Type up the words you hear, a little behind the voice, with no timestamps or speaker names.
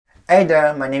Hey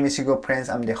there, my name is Hugo Prince.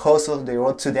 I'm the host of the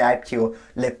Road to the IPO,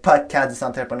 le podcast des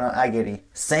entrepreneurs aguerris.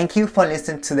 Thank you for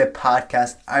listening to the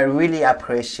podcast. I really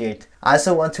appreciate. I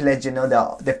also want to let you know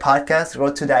that the podcast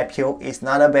Road to the IPO is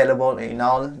not available in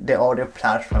all the other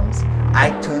platforms.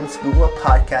 iTunes, Google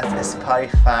Podcasts, and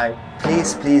Spotify.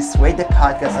 Please rate the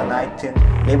podcast on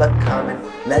iTunes, leave a comment,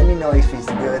 let me know if it's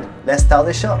good. Let's start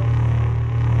the show.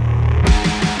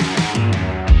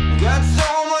 Got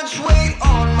so much weight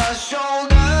on my shoulders.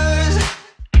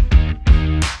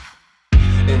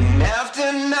 Enough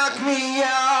to knock me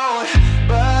out,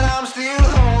 but I'm still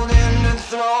holding the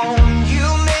throne. You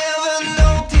never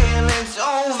know till it's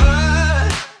over.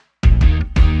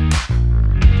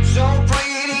 So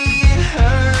pretty it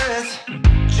hurts.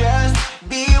 Just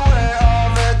beware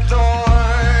of the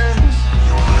thorns.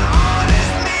 You are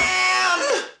honest man.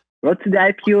 Road to the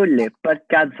IPO, le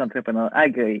podcast des entrepreneurs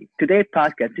aguerris. Today's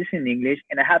podcast is in English,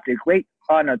 and I have the great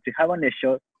honor to have on the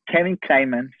show Kevin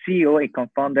Kleiman, CEO and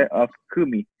co-founder of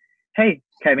Kumi. Hey,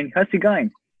 Kevin, how's it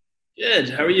going? Good.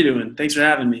 How are you doing? Thanks for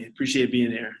having me. Appreciate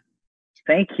being here.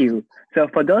 Thank you. So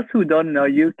for those who don't know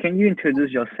you, can you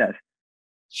introduce yourself?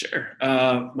 Sure.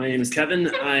 My name is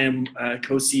Kevin. I am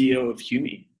co-CEO of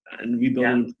Humi, and we build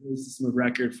an employee system of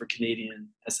record for Canadian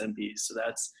SMBs. So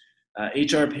that's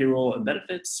HR, payroll, and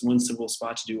benefits, one simple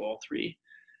spot to do all three.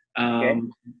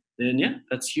 And yeah,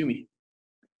 that's Humi.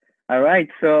 All right.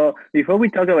 So before we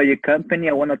talk about your company,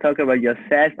 I want to talk about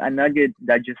yourself. I know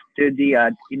that you study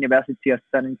at University of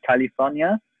Southern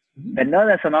California, but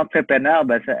not as an entrepreneur,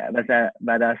 but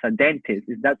as a dentist.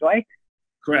 Is that right?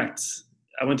 Correct.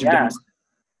 I went to dental school.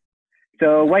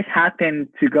 So what happened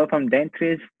to go from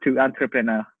dentist to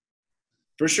entrepreneur?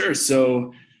 For sure.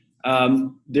 So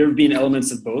there have been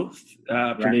elements of both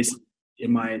pervasive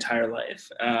in my entire life.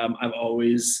 I've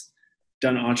always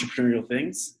done entrepreneurial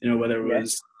things, whether it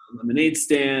was lemonade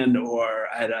stand, or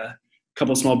I had a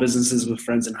couple small businesses with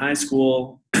friends in high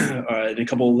school, and a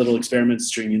couple of little experiments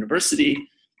during university.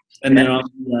 And then on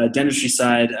the dentistry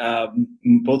side,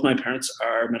 both my parents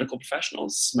are medical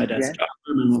professionals. My dad's a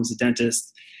doctor, my mom's a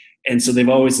dentist. And so they've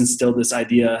always instilled this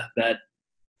idea that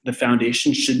the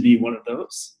foundation should be one of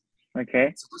those.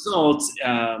 Okay. So as a result,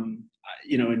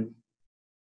 in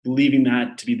believing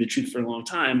that to be the truth for a long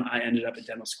time, I ended up at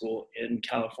dental school in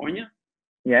California.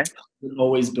 Yeah.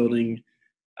 Always building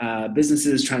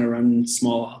businesses, trying to run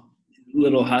small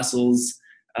little hustles.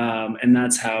 And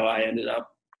that's how I ended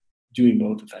up doing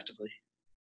both effectively.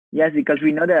 Yes, because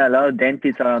we know that a lot of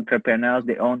dentists are entrepreneurs.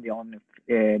 They own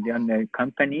their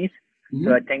companies. Mm-hmm.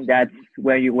 So I think that's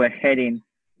where you were heading.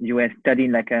 You were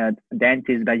studying like a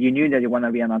dentist, but you knew that you want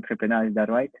to be an entrepreneur. Is that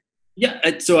right?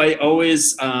 Yeah. So I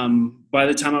always, by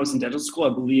the time I was in dental school, I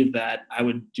believed that I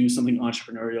would do something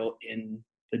entrepreneurial in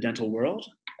the dental world.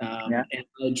 And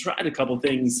I tried a couple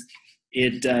things.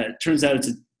 It turns out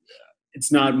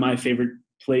it's not my favorite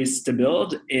place to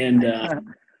build. And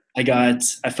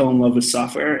I fell in love with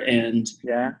software and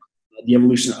the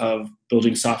evolution of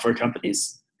building software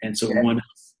companies. And so one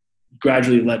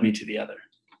gradually led me to the other.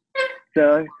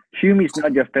 So Hume is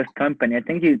not your first company. I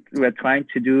think you were trying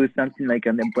to do something like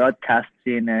on the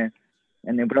broadcasting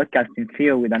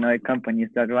field with another company. Is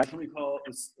that right? It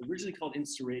was originally called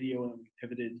Insta Radio, and we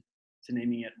pivoted to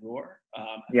naming it Roar.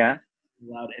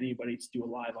 Allowed anybody to do a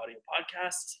live audio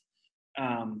podcast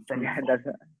from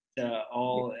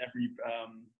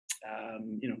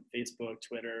Facebook,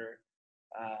 Twitter,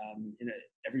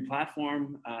 every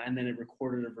platform, and then it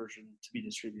recorded a version to be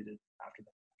distributed after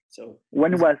that. So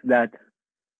when was that?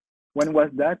 When you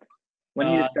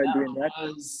started doing that?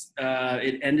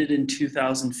 It ended in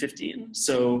 2015.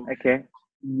 So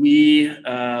we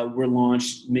were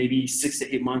launched maybe 6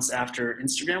 to 8 months after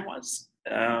Instagram was.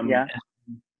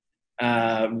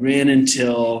 Ran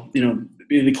until,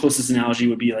 maybe the closest analogy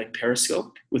would be like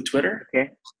Periscope with Twitter.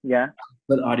 Okay. Yeah.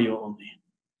 But audio only.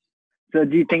 So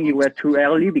do you think you were too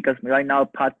early? Because right now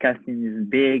podcasting is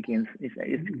big and it's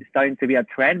starting to be a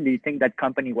trend. Do you think that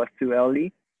company was too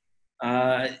early?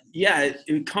 A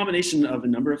combination of a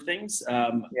number of things.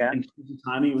 In terms of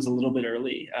timing, it was a little bit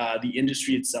early. The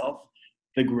industry itself,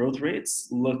 the growth rates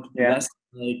look less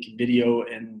like video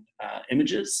and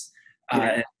images.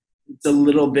 It's a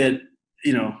little bit,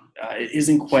 it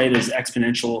isn't quite as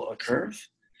exponential a curve.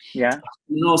 Yeah.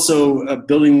 And also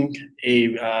building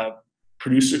a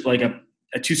producer, like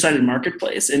a two-sided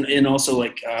marketplace, and also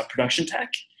like production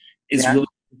tech is really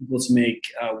difficult to make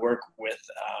work with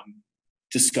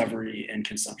discovery and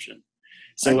consumption.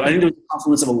 So I think there's a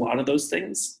confluence of a lot of those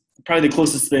things. Probably the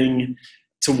closest thing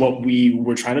to what we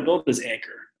were trying to build is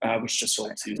Anchor, which just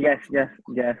sold to.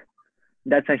 Yes.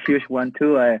 That's a huge one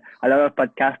too. A lot of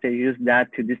podcasters use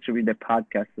that to distribute the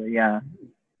podcast. So yeah.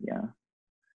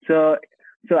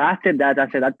 So after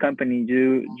that company,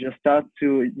 you start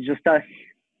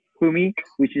Humi,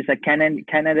 which is a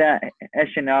Canada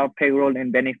H&R payroll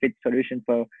and benefit solution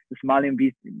for small and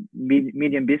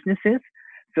medium businesses.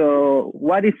 So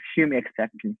what is Humi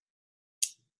exactly?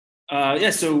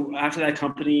 So after that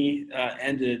company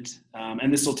ended,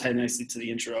 and this will tie nicely to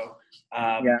the intro,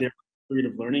 there was a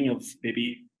period of learning of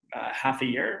maybe half a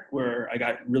year where I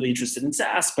got really interested in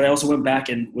SaaS, but I also went back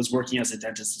and was working as a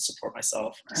dentist to support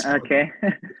myself. Okay.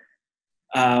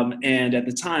 And at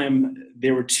the time,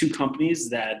 there were two companies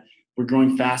that were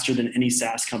growing faster than any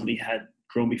SaaS company had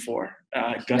grown before,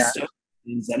 Gusto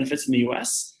and Zenefits in the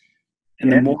US.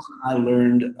 And the more I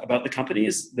learned about the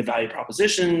companies, the value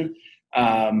proposition,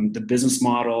 the business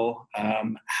model,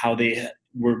 how they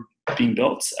were being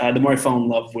built, the more I fell in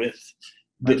love with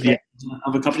the idea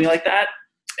of a company like that.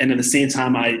 And at the same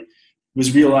time, I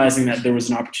was realizing that there was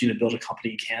an opportunity to build a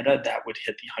company in Canada that would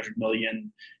hit the 100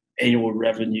 million annual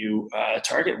revenue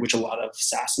target, which a lot of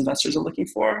SaaS investors are looking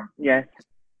for. Yes.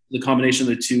 The combination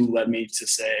of the two led me to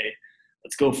say,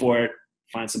 let's go for it,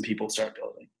 find some people, start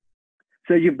building.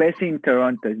 So you're based in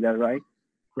Toronto, is that right?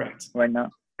 Correct. Right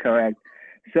now? Correct.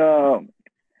 So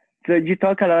you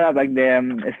talk a lot about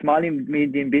the small and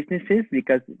medium businesses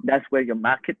because that's where your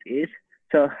market is.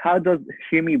 So how does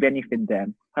Humi benefit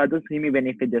them? How does Humi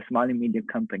benefit the small and medium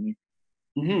companies?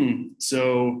 Mm-hmm.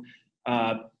 So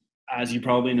as you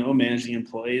probably know, managing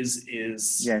employees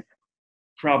is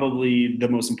probably the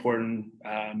most important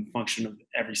function of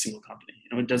every single company.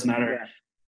 It doesn't matter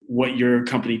what your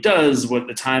company does, what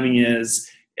the timing is.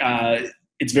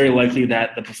 It's very likely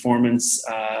that the performance,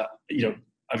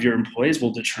 of your employees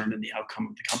will determine the outcome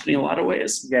of the company in a lot of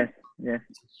ways. Yes.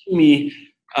 Humi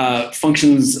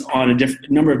functions on a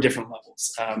number of different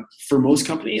levels. For most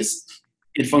companies,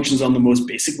 it functions on the most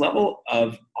basic level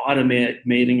of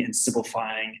automating and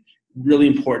simplifying really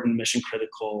important mission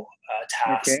critical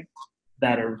tasks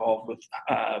that are involved with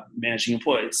managing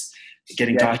employees,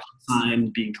 getting documents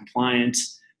signed, being compliant,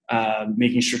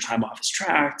 making sure time off is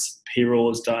tracked, payroll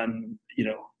is done,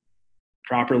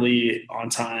 properly, on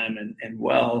time, and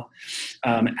well.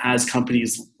 As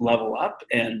companies level up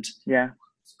and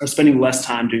are spending less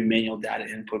time doing manual data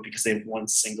input because they have one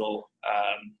single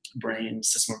brain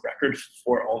system of record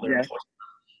for all their employees,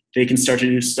 they can start to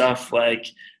do stuff like,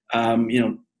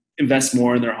 invest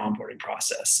more in their onboarding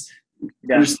process,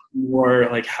 understand more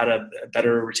like how to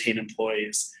better retain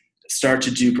employees, start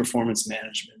to do performance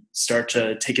management, start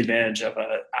to take advantage of an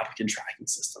applicant tracking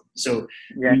system. So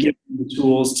we give them the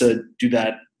tools to do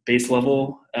that base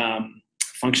level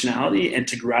functionality and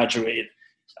to graduate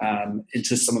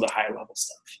into some of the higher level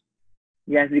stuff.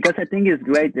 Yes, because I think it's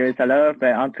great. There's a lot of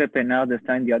entrepreneurs that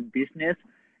start their business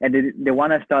and they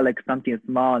want to start like something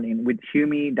small. And with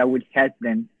Humi, that would help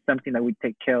them, something that would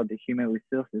take care of the human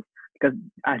resources. Because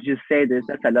as you say, there's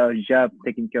a lot of job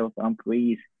taking care of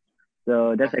employees.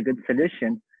 So that's a good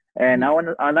solution. And I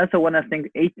also want to thank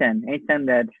Ethan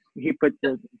that he put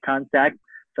the contact.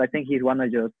 So I think he's one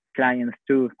of your clients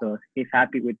too. So he's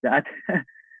happy with that.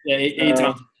 Yeah,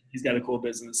 Ethan, he's got a cool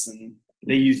business and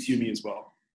they use Humi as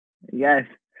well. Yes.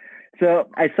 So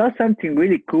I saw something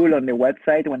really cool on the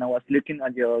website when I was looking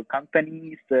at your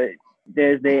company. So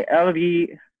there's the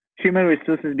LV Human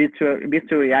Resources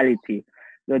Virtual Reality.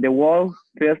 So the world's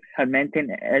first augmented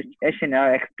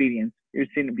H&R experience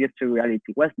using virtual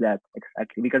reality. What's that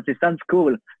exactly? Because it sounds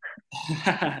cool.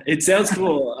 It sounds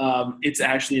cool. It's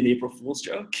actually an April Fool's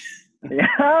joke.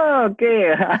 Yeah,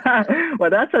 okay. Well,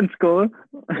 that sounds cool.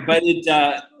 But it,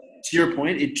 to your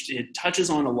point, it touches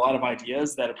on a lot of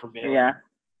ideas that are prevailing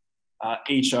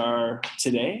HR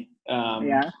today.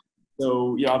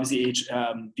 So obviously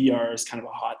VR is kind of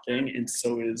a hot thing, and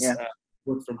so is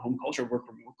work from home culture, work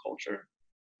remote culture.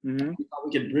 Mm-hmm.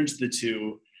 We can bridge the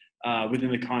two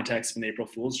within the context of an April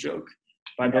Fool's joke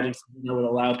by building something that would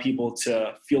allow people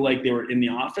to feel like they were in the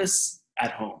office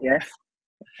at home. Yes.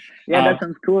 Yeah, that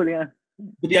sounds cool. Yeah.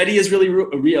 But the idea is really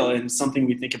real and something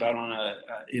we think about on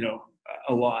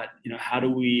a lot. How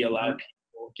do we allow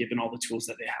people, given all the tools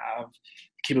that they have,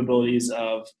 capabilities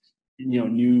of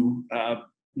new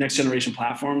next generation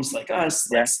platforms like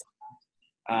us,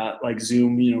 like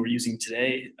Zoom, we're using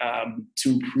today, to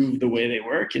improve the way they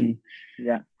work and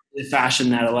the fashion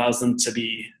that allows them to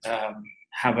be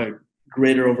have a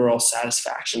greater overall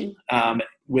satisfaction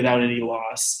without any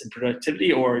loss in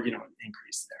productivity or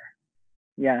increase there.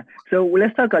 Yeah. So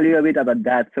let's talk a little bit about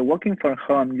that. So working from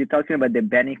home, you're talking about the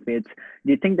benefits.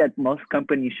 Do you think that most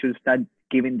companies should start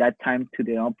giving that time to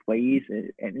their employees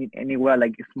anywhere,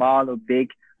 like small or big?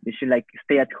 They should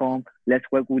stay at home. Let's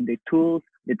work with the tools.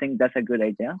 Do you think that's a good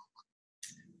idea?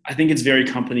 I think it's very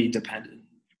company dependent.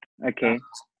 Okay.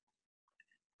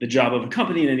 the job of a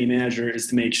company and any manager is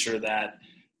to make sure that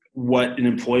what an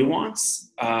employee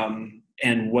wants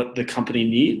and what the company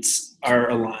needs are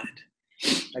aligned.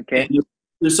 Okay. And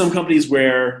there's some companies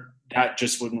where that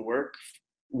just wouldn't work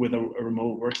with a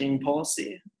remote working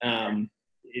policy.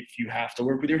 If you have to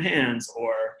work with your hands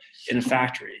or in a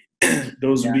factory,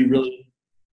 those would be really,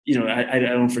 I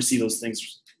don't foresee those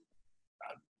things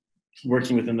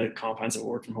working within the confines of a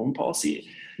work from home policy.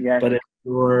 Yeah. But if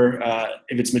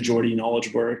it's majority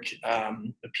knowledge work,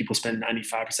 people spend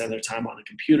 95% of their time on a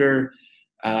computer.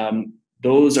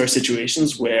 Those are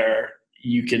situations where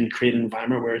you can create an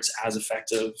environment where it's as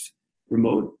effective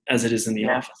remote as it is in the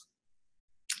office.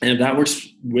 And if that works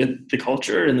with the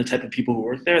culture and the type of people who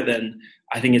work there, then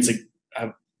I think it's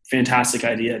a fantastic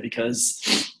idea,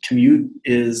 because commute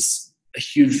is a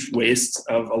huge waste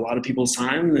of a lot of people's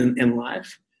time in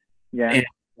life. Yeah.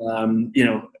 And,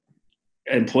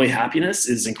 employee happiness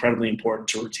is incredibly important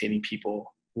to retaining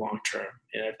people long term.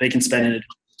 If they can spend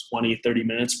 20, 30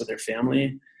 minutes with their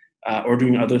family or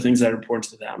doing other things that are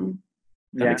important to them,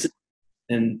 that makes it.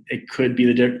 And it could be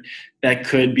that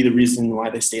could be the reason why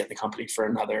they stay at the company for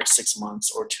another 6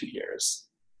 months or 2 years.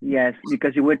 Yes,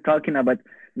 because you were talking about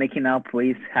making our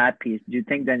employees happy. Do you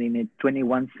think that in the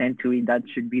 21st century that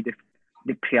should be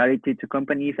the priority to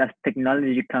companies as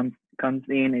technology comes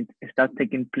in and starts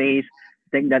taking place?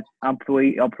 Think that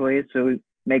employees will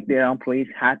make their employees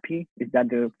happy? Is that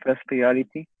the first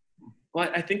priority? Well,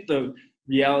 I think the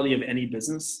reality of any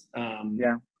business,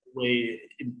 the way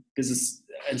business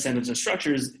incentives and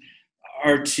structures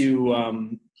are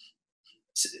to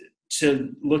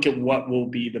look at what will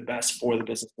be the best for the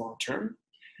business long term.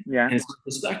 Yeah. And it's the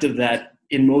perspective that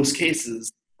in most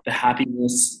cases, the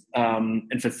happiness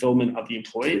and fulfillment of the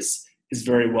employees is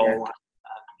very well aligned with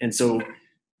that. And so,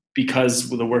 because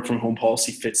the work from home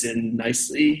policy fits in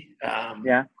nicely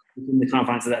within the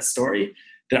confines of that story,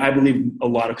 that I believe a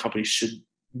lot of companies should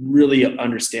really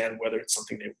understand whether it's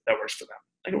something that works for them.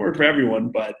 It can work for everyone,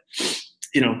 but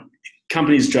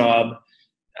company's job,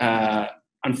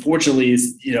 unfortunately,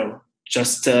 is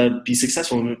just to be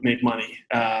successful and make money.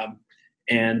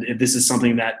 And if this is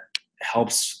something that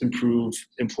helps improve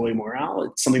employee morale,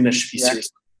 it's something that should be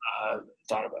seriously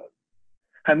thought about.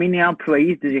 How many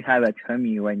employees do you have at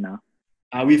Hermie right now?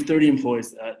 We have 30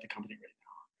 employees at the company right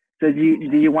now. So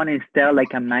do you want to instill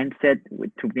like a mindset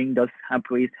to bring those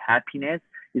employees happiness?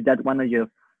 Is that one of your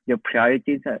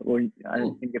priorities in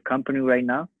your company right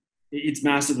now? It's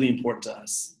massively important to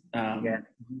us.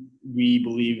 We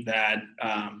believe that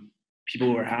people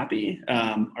who are happy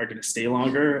are going to stay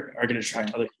longer, are going to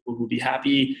attract other people who will be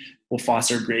happy, will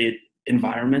foster a great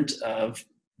environment of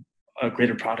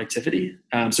greater productivity.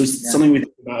 So it's something we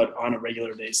think about on a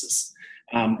regular basis.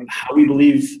 How we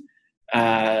believe,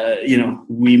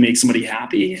 we make somebody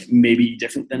happy may be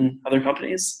different than other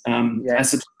companies. I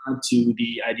subscribe to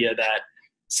the idea that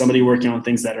somebody working on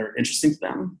things that are interesting to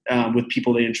them with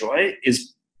people they enjoy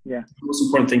is the most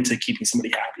important thing to keeping somebody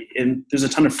happy. And there's a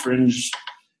ton of fringe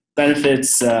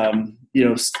benefits,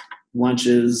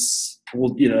 lunches,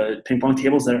 ping pong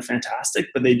tables that are fantastic,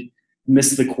 but they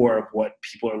miss the core of what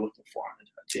people are looking for on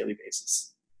a daily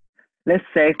basis. Let's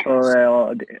say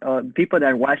for people that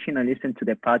are watching or listen to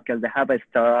the podcast, they have a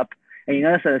startup, and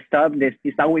as a startup,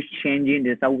 it's always changing.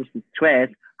 There's always stress.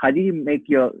 How do you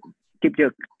keep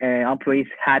your employees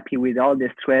happy with all the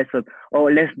stress of,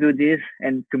 let's do this,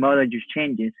 and tomorrow just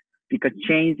changes? Because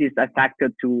change is a factor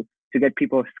to get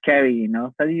people scary,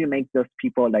 How do you make those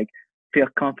people feel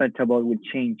comfortable with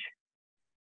change?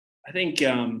 I think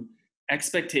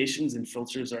expectations and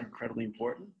filters are incredibly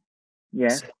important. Yeah.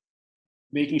 So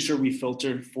making sure we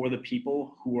filter for the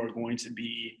people who are going to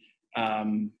be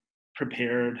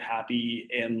prepared, happy,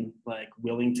 and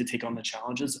willing to take on the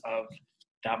challenges of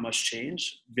that much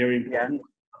change. Very important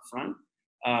up front.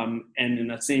 And in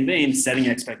that same vein, setting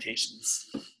expectations.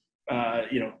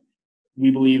 We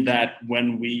believe that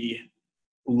when we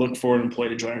look for an employee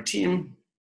to join our team,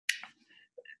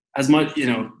 as much,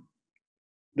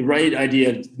 the right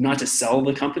idea not to sell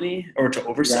the company or to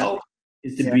oversell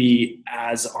is to be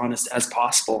as honest as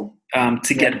possible,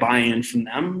 to get buy-in from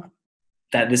them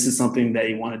that this is something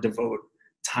they want to devote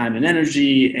time and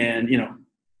energy and,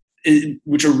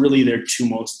 which are really their two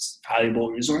most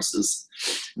valuable resources.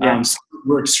 So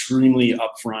we're extremely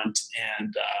upfront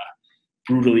and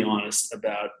brutally honest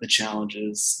about the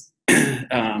challenges,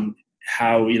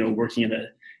 how, working in an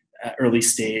early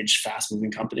stage,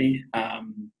 fast-moving company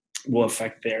will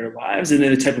affect their lives, and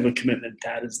then the type of a commitment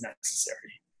that is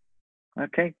necessary.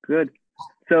 Okay, good.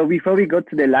 So before we go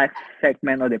to the last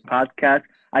segment of the podcast,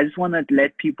 I just want to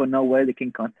let people know where they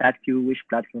can contact you, which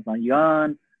platforms are you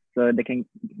on, so they can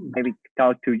maybe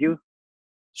talk to you.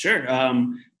 Sure.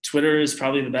 Twitter is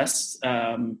probably the best.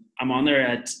 I'm on there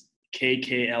at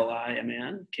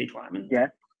KKLIMAN, K Kleiman. Yeah.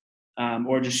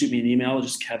 Or just shoot me an email,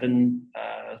 just Kevin,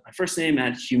 my first name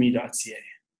at humi.ca.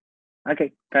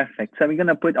 Okay, perfect. So we're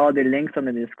gonna put all the links on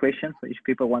the description so if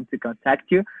people want to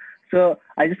contact you. So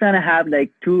I just wanna have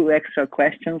like 2 extra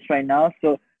questions right now.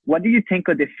 So what do you think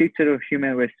of the future of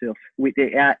human resource with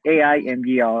the AI and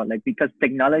VR? Like because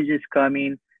technology is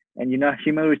coming and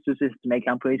human resources to make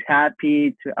employees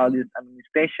happy, to all this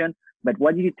administration. But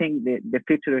what do you think the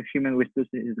future of human resources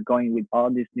is going with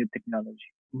all this new technology?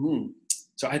 Mm-hmm.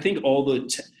 So I think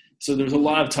so there's a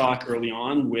lot of talk early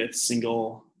on with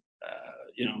single,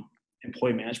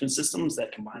 employee management systems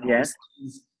that combine all these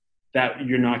things, that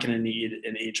you're not going to need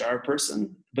an HR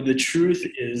person. But the truth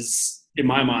is, in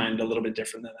my mind, a little bit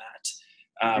different than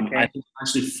that. I think it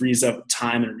actually frees up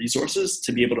time and resources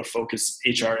to be able to focus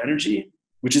HR energy,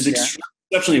 which is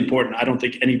exceptionally important. I don't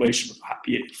think anybody should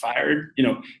be fired.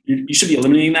 You should be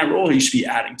eliminating that role, or you should be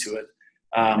adding to it.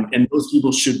 And those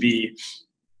people should be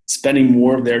spending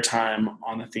more of their time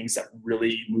on the things that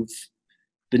really move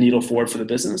the needle forward for the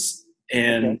business.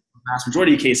 And the vast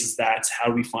majority of cases, that's how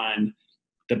do we find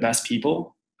the best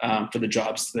people for the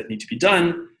jobs that need to be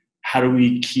done? How do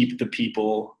we keep the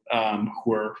people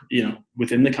who are,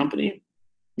 within the company?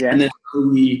 Yeah. And then how do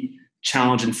we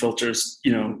challenge and filter,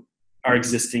 our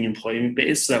existing employee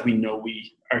base so that we know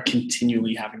we are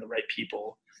continually having the right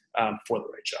people for the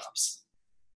right jobs.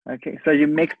 Okay, so you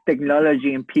mix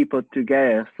technology and people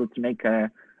together so to make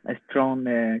a strong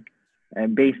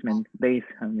base.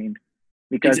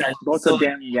 Because both of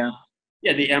them,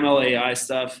 the ML AI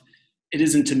stuff, it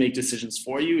isn't to make decisions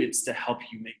for you, it's to help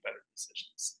you make better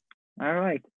decisions. All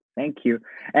right, thank you.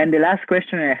 And the last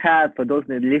question I have for those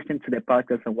that listen to the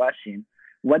podcast and watching,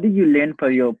 what did you learn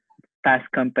for your past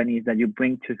companies that you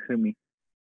bring to Humi?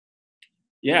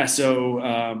 Yeah, so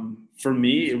for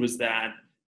me, it was that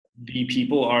the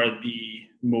people are the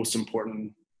most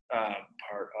important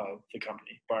part of the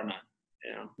company, bar none.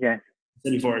 Yes. I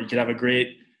said before, you could have a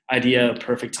great idea,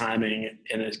 perfect timing,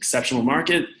 in an exceptional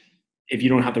market. If you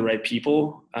don't have the right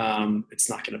people, it's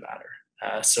not going to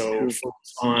matter. So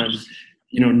focus on,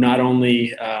 not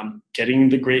only getting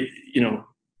the great,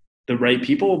 the right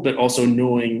people, but also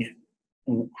knowing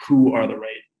who are the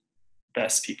right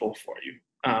best people for you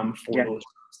for those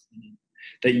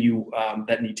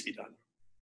that need to be done.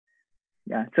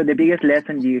 Yeah. So the biggest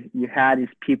lesson you had is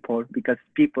people, because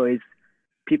people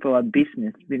are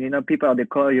business. People are the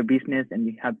core of your business, and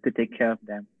you have to take care of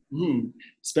them.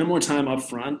 Spend more time up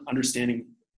front understanding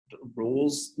the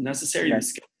roles necessary, the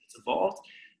skills involved,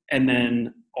 and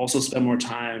then also spend more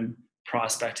time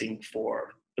prospecting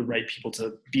for the right people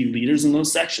to be leaders in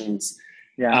those sections.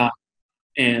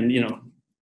 And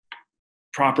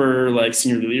proper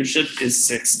senior leadership is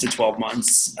 6 to 12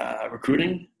 months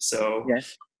recruiting. So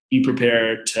be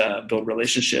prepared to build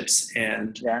relationships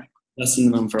and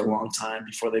listen to them for a long time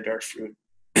before they bear fruit.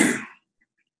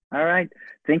 All right.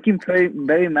 Thank you very,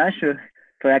 very much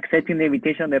for accepting the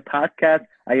invitation on the podcast.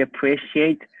 I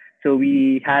appreciate. So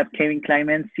we have Kevin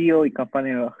Kleiman, CEO and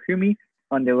co-founder of Humi,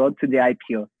 on the road to the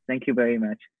IPO. Thank you very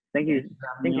much. Thank you.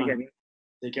 Thank you, Kevin.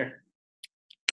 Take care.